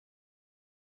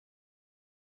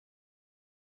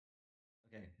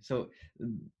Okay, so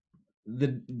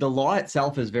the law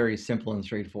itself is very simple and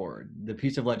straightforward. The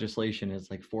piece of legislation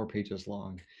is like 4 pages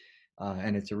long,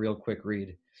 and it's a real quick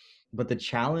read. But the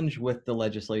challenge with the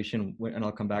legislation, and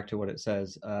I'll come back to what it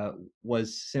says,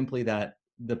 was simply that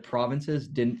the provinces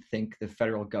didn't think the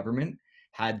federal government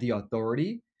had the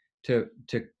authority to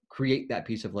create that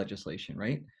piece of legislation,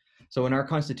 right? So in our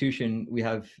constitution, we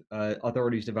have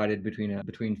authorities divided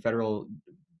between federal,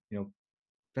 you know,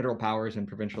 federal powers and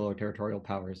provincial or territorial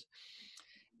powers.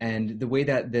 And the way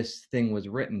that this thing was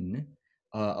written,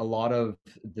 a lot of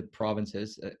the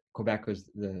provinces, Quebec was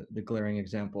the glaring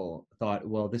example, thought,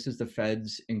 well, this is the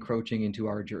feds encroaching into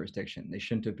our jurisdiction. They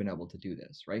shouldn't have been able to do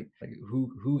this, right? Like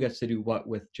who gets to do what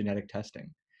with genetic testing?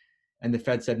 And the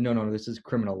Fed said, no, no, this is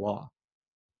criminal law.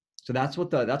 So that's what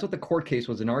the court case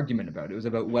was an argument about. It was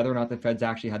about whether or not the feds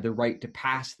actually had the right to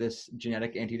pass this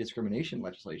genetic anti-discrimination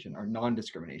legislation or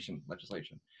non-discrimination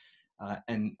legislation.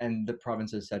 And the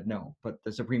provinces said no, but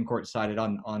the Supreme Court sided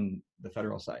on the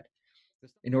federal side.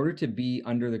 In order to be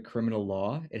under the criminal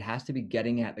law, it has to be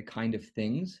getting at the kind of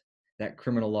things that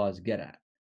criminal laws get at.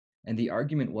 And the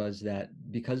argument was that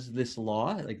because this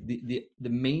law, like the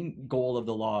main goal of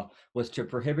the law was to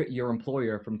prohibit your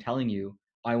employer from telling you,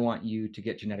 I want you to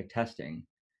get genetic testing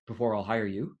before I'll hire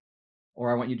you,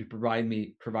 or I want you to provide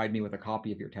me with a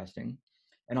copy of your testing,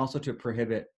 and also to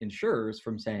prohibit insurers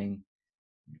from saying,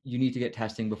 you need to get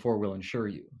testing before we'll insure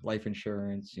you, life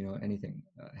insurance, anything,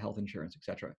 health insurance,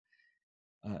 etc.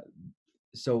 Uh,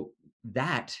 so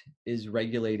that is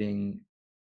regulating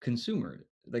consumer,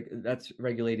 like that's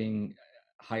regulating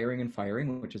hiring and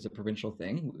firing, which is a provincial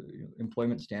thing.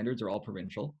 Employment standards are all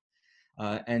provincial.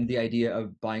 And the idea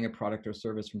of buying a product or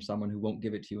service from someone who won't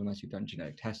give it to you unless you've done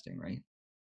genetic testing, right?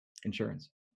 Insurance.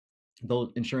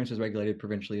 Though insurance is regulated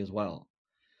provincially as well.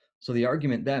 So the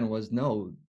argument then was,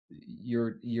 no,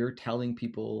 you're telling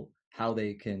people how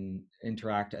they can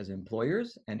interact as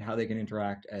employers and how they can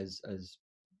interact as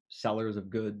sellers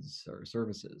of goods or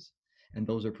services, and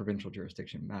those are provincial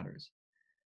jurisdiction matters.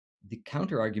 The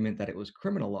counter argument that it was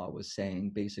criminal law was saying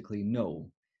basically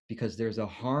no, because there's a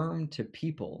harm to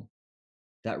people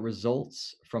that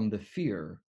results from the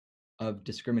fear of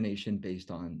discrimination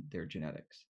based on their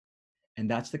genetics.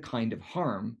 And that's the kind of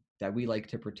harm that we like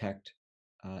to protect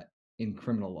uh, in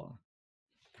criminal law.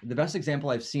 The best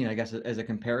example I've seen, I guess, as a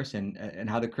comparison and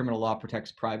how the criminal law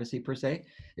protects privacy per se,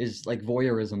 is like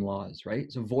voyeurism laws,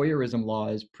 right? So voyeurism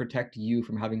laws protect you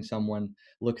from having someone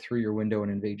look through your window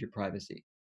and invade your privacy.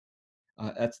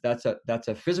 That's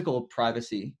a physical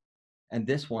privacy, and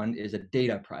this one is a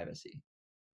data privacy,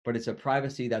 but it's a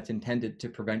privacy that's intended to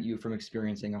prevent you from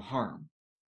experiencing a harm,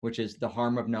 which is the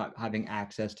harm of not having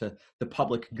access to the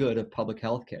public good of public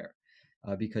health care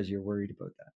because you're worried about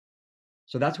that.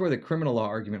 So that's where the criminal law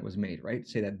argument was made, right?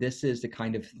 Say that this is the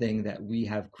kind of thing that we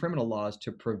have criminal laws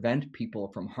to prevent people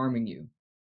from harming you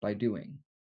by doing.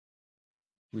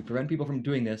 We prevent people from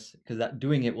doing this because that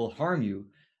doing it will harm you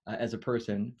as a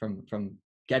person from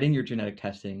getting your genetic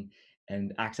testing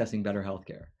and accessing better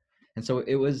healthcare. And so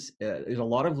there's a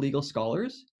lot of legal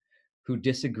scholars who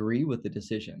disagree with the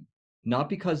decision, not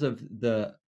because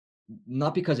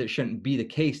it shouldn't be the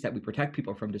case that we protect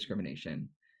people from discrimination,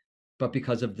 but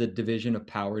because of the division of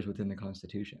powers within the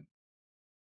Constitution.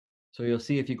 So you'll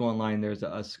see if you go online, there's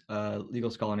a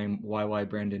legal scholar named Y.Y.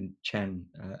 Brandon Chen,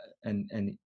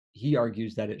 and he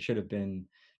argues that it should have been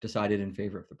decided in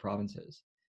favor of the provinces,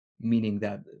 meaning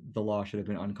that the law should have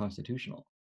been unconstitutional,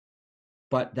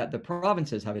 but that the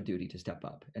provinces have a duty to step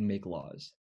up and make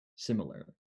laws similar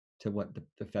to what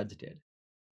the feds did.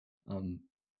 And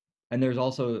there's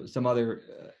also some other,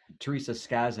 Teresa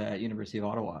Scaza at University of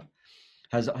Ottawa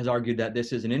has argued that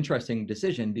this is an interesting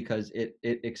decision because it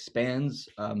expands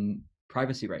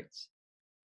privacy rights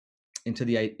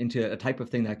into a type of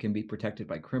thing that can be protected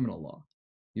by criminal law.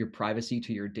 Your privacy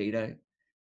to your data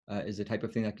is a type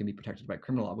of thing that can be protected by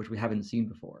criminal law, which we haven't seen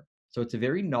before. So it's a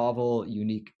very novel,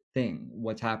 unique thing,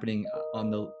 what's happening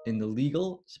in the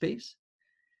legal space.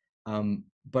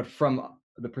 But from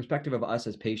the perspective of us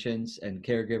as patients and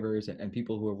caregivers and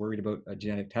people who are worried about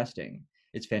genetic testing,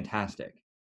 it's fantastic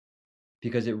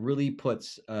because it really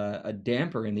puts a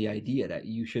damper in the idea that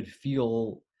you should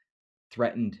feel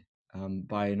threatened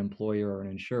by an employer or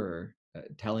an insurer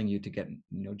telling you to get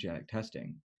genetic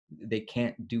testing. They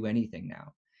can't do anything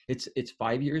now. It's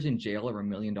 5 years in jail or $1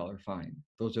 million fine.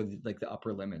 Those are like the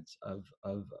upper limits of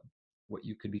what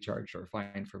you could be charged or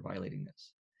fined for violating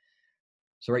this.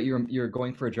 So right, you're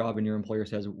going for a job and your employer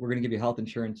says, we're going to give you health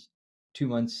insurance, 2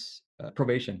 months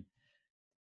probation.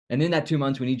 And in that 2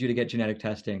 months, we need you to get genetic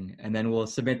testing, and then we'll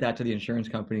submit that to the insurance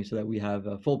company so that we have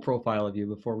a full profile of you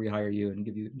before we hire you and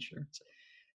give you insurance.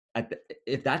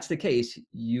 if that's the case,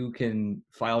 you can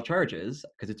file charges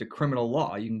because it's a criminal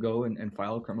law. You can go and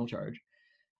file a criminal charge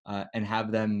and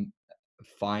have them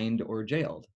fined or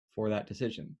jailed for that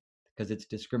decision because it's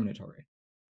discriminatory.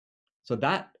 So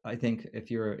that, I think, if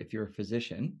you're a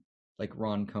physician like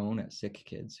Ron Cohn at Sick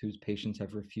Kids, whose patients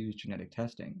have refused genetic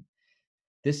testing,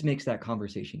 this makes that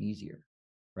conversation easier,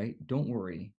 right? Don't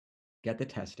worry, get the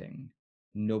testing.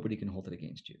 Nobody can hold it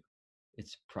against you.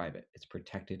 It's private, it's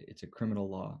protected, it's a criminal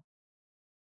law.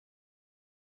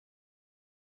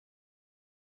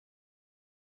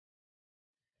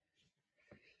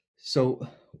 So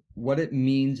what it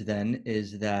means then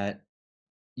is that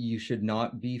you should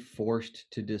not be forced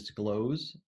to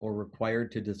disclose or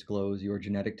required to disclose your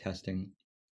genetic testing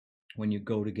when you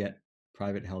go to get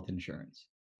private health insurance,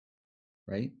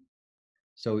 right?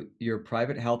 So your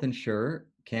private health insurer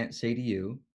can't say to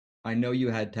you, I know you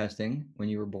had testing when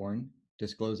you were born,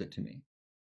 disclose it to me,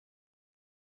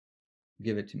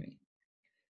 give it to me.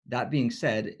 That being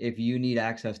said, if you need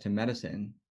access to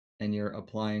medicine and you're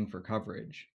applying for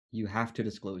coverage, you have to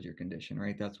disclose your condition,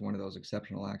 right? That's one of those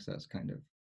exceptional access kind of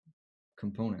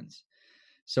components.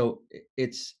 So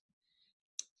it's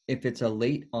if it's a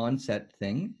late onset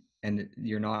thing and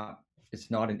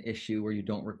it's not an issue where you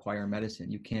don't require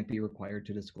medicine, you can't be required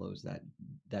to disclose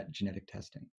that genetic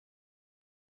testing.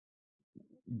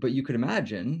 But you could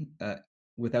imagine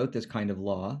without this kind of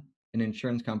law, an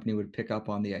insurance company would pick up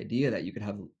on the idea that you could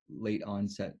have late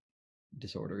onset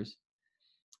disorders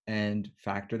and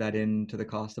factor that into the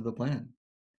cost of the plan,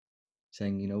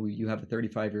 saying, you have a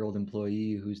 35-year-old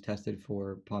employee who's tested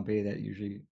for Pompe that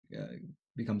usually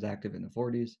becomes active in the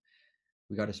 40s.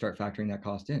 We got to start factoring that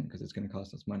cost in because it's going to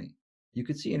cost us money. You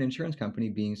could see an insurance company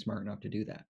being smart enough to do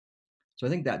that. So I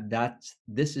think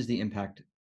this is the impact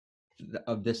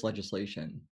of this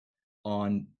legislation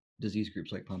on disease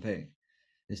groups like Pompe,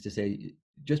 is to say,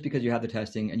 just because you have the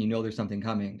testing and you know there's something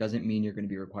coming doesn't mean you're going to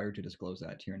be required to disclose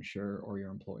that to your insurer or your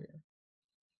employer.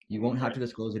 You won't have to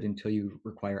disclose it until you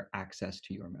require access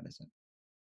to your medicine.